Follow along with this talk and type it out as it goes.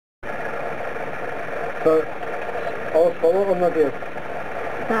So, all swallow or not yet?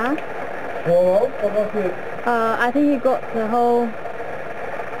 Huh? Swallow or not yet? I think he got the whole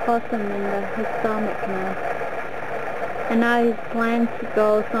possum in his stomach now. And now he's planning to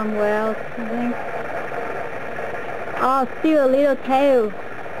go somewhere else, I think. Oh, still a little tail.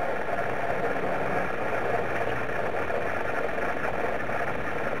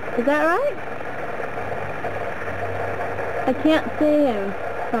 Is that right? I can't see him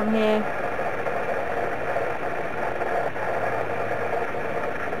from here.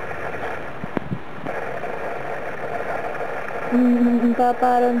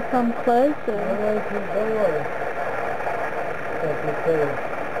 Papa, don't come closer.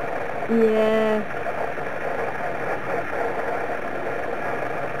 Yeah.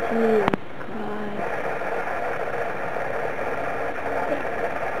 Jesus Christ.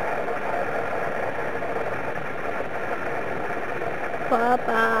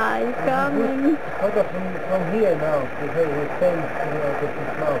 Papa, he's coming. Look at from here now. His face out of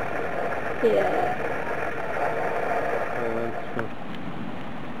his mouth. Yeah.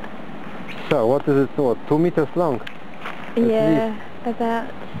 So, what is it? What, 2 meters long? Yeah, about.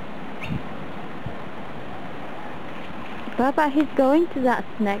 Papa, he's going to that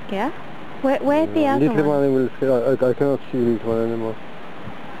snake, yeah? Where's the other little one? will say, I cannot see this one anymore.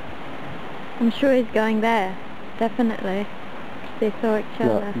 I'm sure he's going there. Definitely. They saw each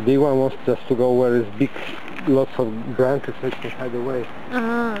other. No, big one wants just to go where there's big, lots of branches so it can hide away.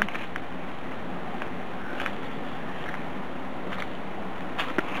 Ah.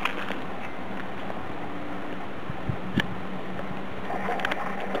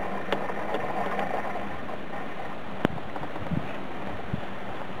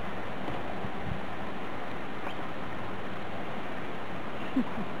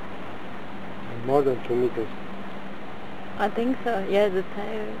 More than 2 meters. I think so. Yeah, the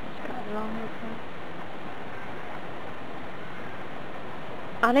tail is quite long as well.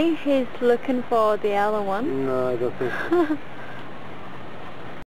 I think he's looking for the other one. No, I don't think so.